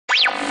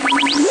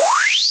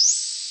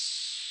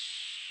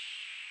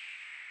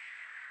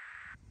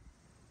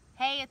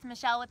it's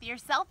Michelle with your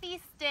Selfie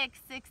Stick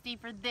 60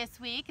 for this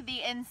week,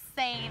 the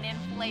Insane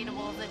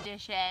Inflatables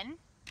edition.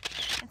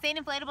 Insane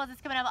Inflatables is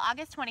coming up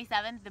August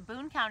 27th, the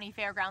Boone County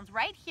Fairgrounds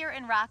right here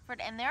in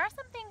Rockford, and there are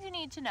some things you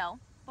need to know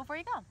before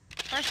you go.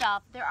 First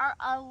off, there are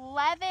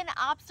 11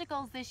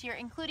 obstacles this year,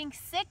 including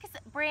 6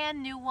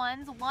 brand new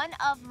ones. One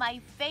of my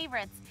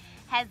favorites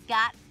has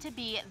got to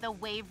be the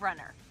Wave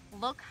Runner.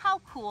 Look how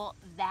cool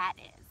that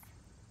is.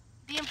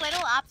 The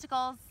inflatable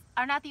obstacles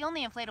are not the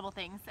only inflatable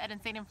things at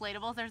Insane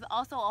Inflatables. There's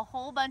also a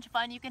whole bunch of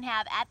fun you can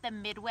have at the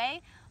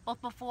midway,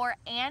 both before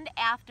and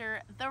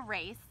after the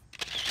race.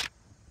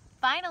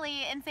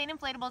 Finally, Insane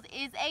Inflatables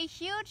is a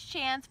huge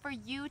chance for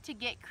you to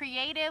get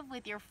creative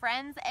with your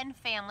friends and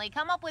family.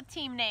 Come up with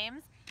team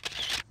names.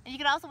 And you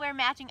can also wear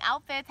matching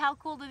outfits. How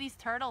cool do these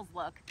turtles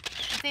look?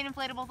 Insane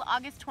Inflatables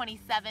August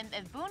 27th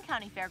at Boone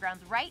County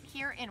Fairgrounds right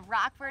here in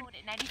Rockford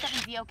at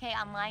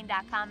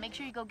 97zokonline.com. Make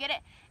sure you go get it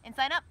and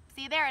sign up.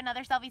 See you there.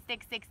 Another Selfie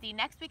Stick 60.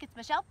 Next week it's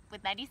Michelle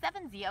with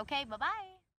 97ZOK. Bye-bye.